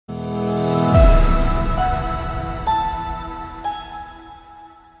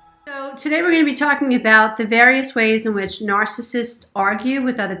Today we're going to be talking about the various ways in which narcissists argue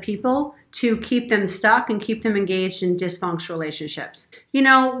with other people to keep them stuck and keep them engaged in dysfunctional relationships. You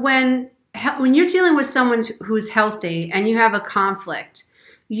know, when you're dealing with someone who's healthy and you have a conflict,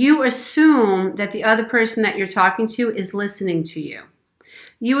 you assume that the other person that you're talking to is listening to you.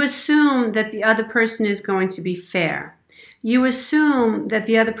 You assume that the other person is going to be fair. You assume that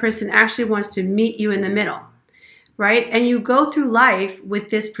the other person actually wants to meet you in the middle. Right? And you go through life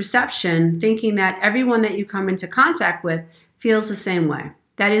with this perception, thinking that everyone that you come into contact with feels the same way.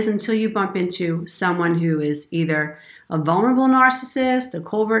 That is until you bump into someone who is either a vulnerable narcissist, a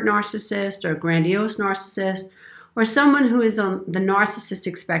covert narcissist, or a grandiose narcissist, or someone who is on the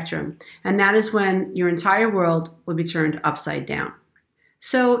narcissistic spectrum. And that is when your entire world will be turned upside down.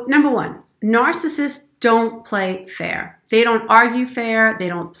 So, number one, narcissists don't play fair. They don't argue fair. They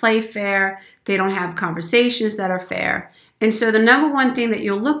don't play fair. They don't have conversations that are fair. And so the number one thing that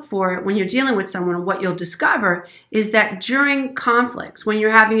you'll look for when you're dealing with someone, what you'll discover is that during conflicts, when you're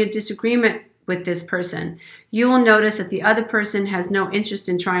having a disagreement with this person, you will notice that the other person has no interest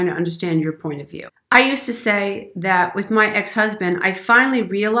in trying to understand your point of view. I used to say that with my ex-husband, I finally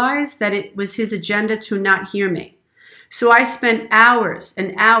realized that it was his agenda to not hear me. So I spent hours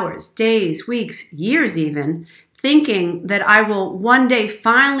and hours, days, weeks, years even, thinking that I will one day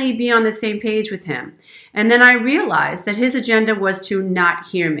finally be on the same page with him. And then I realized that his agenda was to not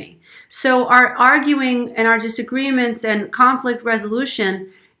hear me. So our arguing and our disagreements and conflict resolution,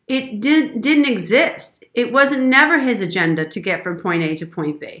 it didn't exist. It wasn't never his agenda to get from point A to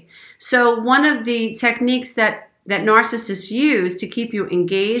point B. So one of the techniques that narcissists use to keep you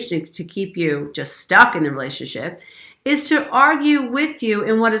engaged and to keep you just stuck in the relationship is to argue with you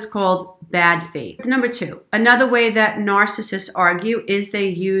in what is called bad faith. Number two, another way that narcissists argue is they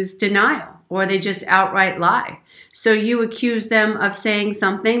use denial, or they just outright lie. So you accuse them of saying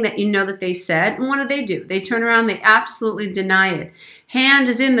something that you know that they said, and what do? They turn around, they absolutely deny it. Hand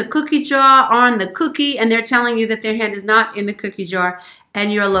is in the cookie jar, on the cookie, and they're telling you that their hand is not in the cookie jar,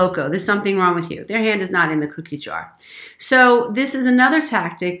 and you're loco. There's something wrong with you. Their hand is not in the cookie jar. So this is another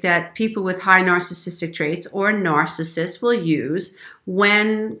tactic that people with high narcissistic traits or narcissists will use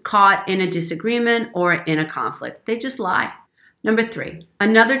when caught in a disagreement or in a conflict. They just lie. Number three,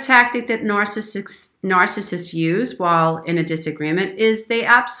 another tactic that narcissists use while in a disagreement is they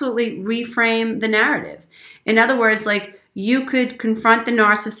absolutely reframe the narrative. In other words, like you could confront the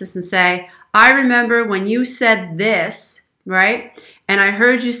narcissist and say, I remember when you said this, right? And I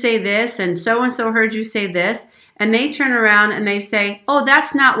heard you say this, and so heard you say this. And they turn around and they say, oh,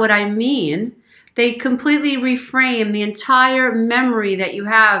 that's not what I mean. They completely reframe the entire memory that you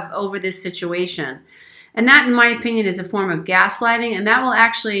have over this situation. And that, in my opinion, is a form of gaslighting, and that will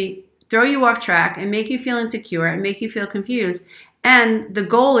actually throw you off track and make you feel insecure and make you feel confused. And the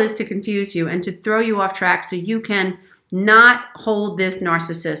goal is to confuse you and to throw you off track so you can not hold this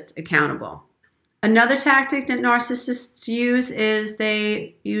narcissist accountable. Another tactic that narcissists use is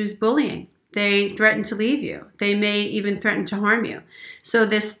they use bullying. They threaten to leave you. They may even threaten to harm you. So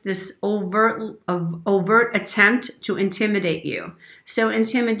this overt attempt to intimidate you. So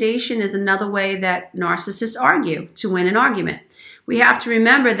intimidation is another way that narcissists argue to win an argument. We have to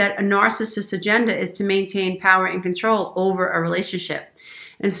remember that a narcissist's agenda is to maintain power and control over a relationship.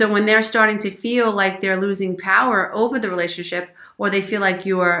 And so when they're starting to feel like they're losing power over the relationship, or they feel like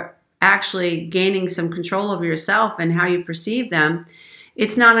you are actually gaining some control over yourself and how you perceive them,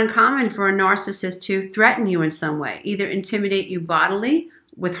 it's not uncommon for a narcissist to threaten you in some way, either intimidate you bodily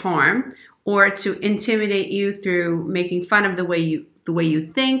with harm, or to intimidate you through making fun of the way you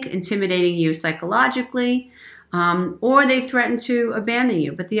think, intimidating you psychologically, or they threaten to abandon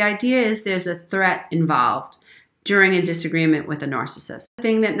you. But the idea is there's a threat involved during a disagreement with a narcissist. The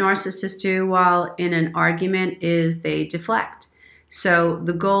thing that narcissists do while in an argument is they deflect. So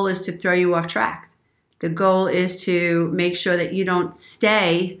the goal is to throw you off track. The goal is to make sure that you don't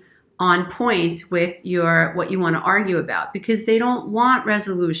stay on point with what you want to argue about, because they don't want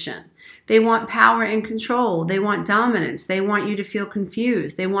resolution. They want power and control. They want dominance. They want you to feel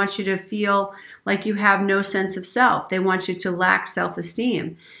confused. They want you to feel like you have no sense of self. They want you to lack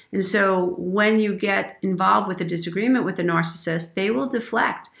self-esteem. And so when you get involved with a disagreement with a narcissist, they will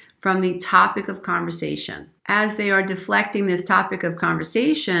deflect from the topic of conversation. As they are deflecting this topic of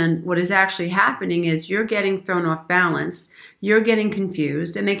conversation, what is actually happening is you're getting thrown off balance, you're getting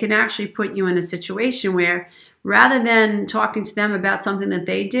confused, and they can actually put you in a situation where rather than talking to them about something that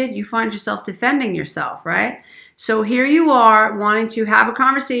they did, you find yourself defending yourself, right? So here you are wanting to have a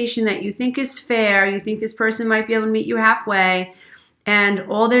conversation that you think is fair, you think this person might be able to meet you halfway, And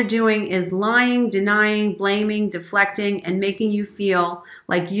all they're doing is lying, denying, blaming, deflecting, and making you feel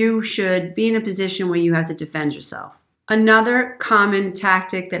like you should be in a position where you have to defend yourself. Another common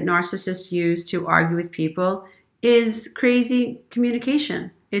tactic that narcissists use to argue with people is crazy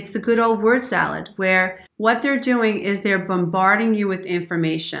communication. It's the good old word salad, where what they're doing is they're bombarding you with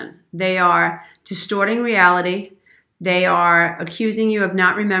information. They are distorting reality. They are accusing you of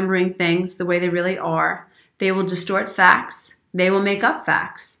not remembering things the way they really are. They will distort facts. They will make up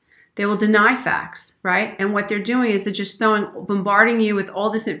facts. They will deny facts, right? And what they're doing is they're just bombarding you with all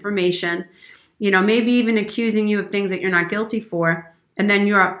this information, maybe even accusing you of things that you're not guilty for. And then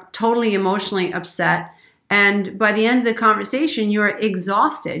you're totally emotionally upset. And by the end of the conversation, you're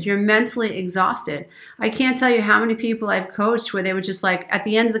exhausted. You're mentally exhausted. I can't tell you how many people I've coached where they were just like, at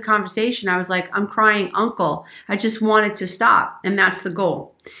the end of the conversation, I was like, I'm crying uncle. I just wanted to stop. And that's the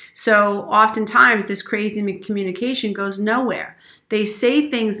goal. So oftentimes this crazy communication goes nowhere. They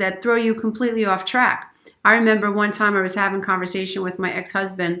say things that throw you completely off track. I remember one time I was having a conversation with my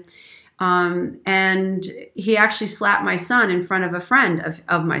ex-husband, and he actually slapped my son in front of a friend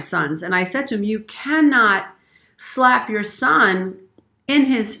of my son's. And I said to him, you cannot slap your son in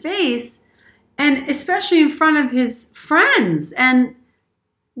his face, and especially in front of his friends. And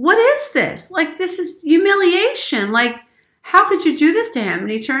what is this? Like, this is humiliation. Like, how could you do this to him?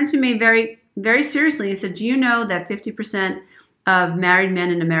 And he turned to me very, very seriously. He said, do you know that 50% of married men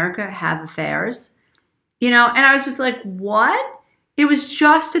in America have affairs? And I was just like, what? It was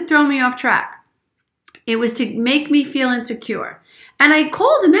just to throw me off track. It was to make me feel insecure. And I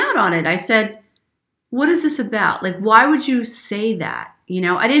called him out on it. I said, what is this about? Like, why would you say that?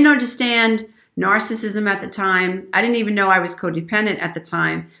 I didn't understand narcissism at the time. I didn't even know I was codependent at the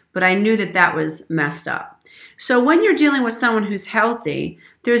time, but I knew that that was messed up. So when you're dealing with someone who's healthy,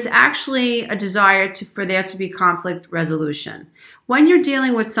 there's actually a desire for there to be conflict resolution. When you're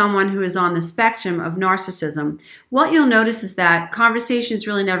dealing with someone who is on the spectrum of narcissism, what you'll notice is that conversations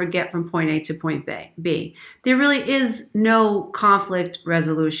really never get from point A to point B. There really is no conflict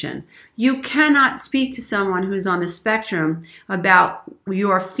resolution. You cannot speak to someone who's on the spectrum about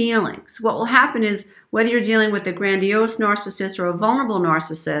your feelings. What will happen is, whether you're dealing with a grandiose narcissist or a vulnerable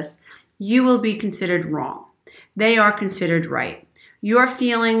narcissist, you will be considered wrong. They are considered right. Your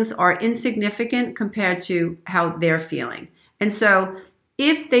feelings are insignificant compared to how they're feeling. And so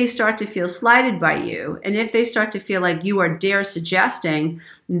if they start to feel slighted by you, and if they start to feel like you are dare suggesting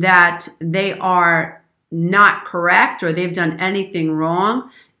that they are not correct or they've done anything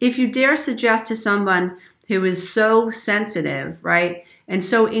wrong, if you dare suggest to someone who is so sensitive, right, and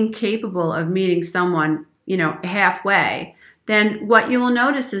so incapable of meeting someone, halfway, then what you will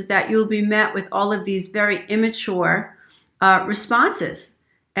notice is that you'll be met with all of these very immature responses.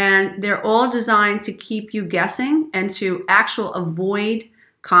 And they're all designed to keep you guessing and to avoid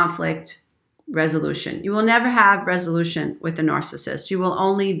conflict resolution. You will never have resolution with a narcissist. You will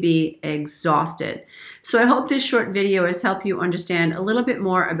only be exhausted. So I hope this short video has helped you understand a little bit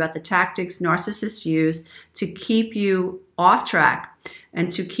more about the tactics narcissists use to keep you off track and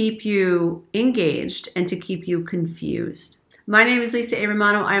to keep you engaged and to keep you confused. My name is Lisa A.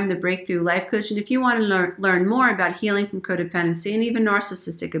 Romano. I am the Breakthrough Life Coach. And if you want to learn more about healing from codependency and even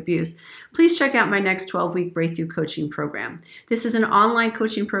narcissistic abuse, please check out my next 12-week Breakthrough Coaching Program. This is an online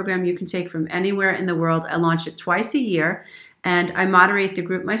coaching program you can take from anywhere in the world. I launch it twice a year, and I moderate the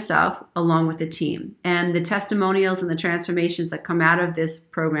group myself along with the team. And the testimonials and the transformations that come out of this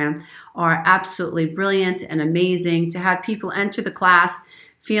program are absolutely brilliant and amazing. To have people enter the class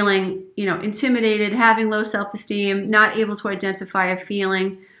feeling, intimidated, having low self-esteem, not able to identify a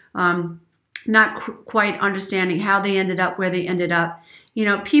feeling, not quite understanding how they ended up where they ended up.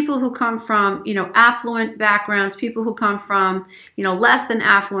 People who come from, affluent backgrounds, people who come from, less than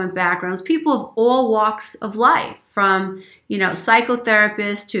affluent backgrounds, people of all walks of life, from,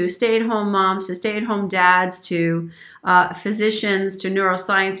 psychotherapists to stay-at-home moms to stay-at-home dads to physicians to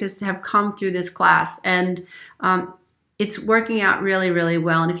neuroscientists have come through this class. And it's working out really, really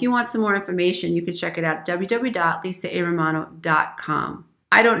well. And if you want some more information, you can check it out at www.lisaaromano.com.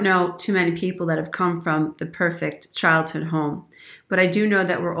 I don't know too many people that have come from the perfect childhood home, but I do know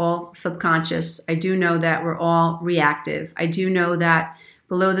that we're all subconscious. I do know that we're all reactive. I do know that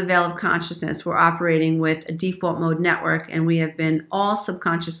below the veil of consciousness, we're operating with a default mode network, and we have been all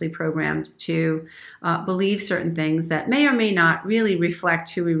subconsciously programmed to believe certain things that may or may not really reflect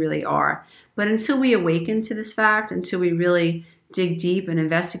who we really are. But until we awaken to this fact, until we really dig deep and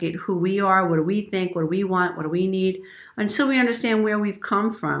investigate who we are, what do we think, what do we want, what do we need, until we understand where we've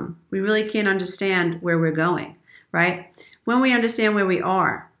come from, we really can't understand where we're going, right? When we understand where we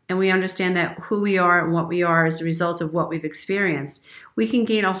are and we understand that who we are and what we are is a result of what we've experienced, we can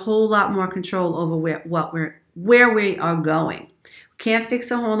gain a whole lot more control over where we are going. Can't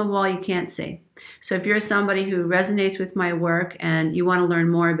fix a hole in the wall you can't see. So if you're somebody who resonates with my work and you want to learn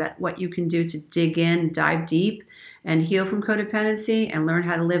more about what you can do to dig in, dive deep, and heal from codependency and learn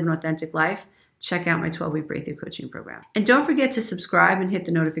how to live an authentic life, check out my 12-week breakthrough coaching program. And don't forget to subscribe and hit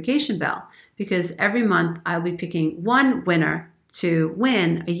the notification bell, because every month I'll be picking one winner to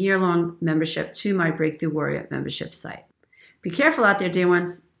win a year-long membership to my Breakthrough Warrior membership site. Be careful out there, dear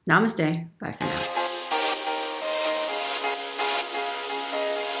ones. Namaste. Bye for now.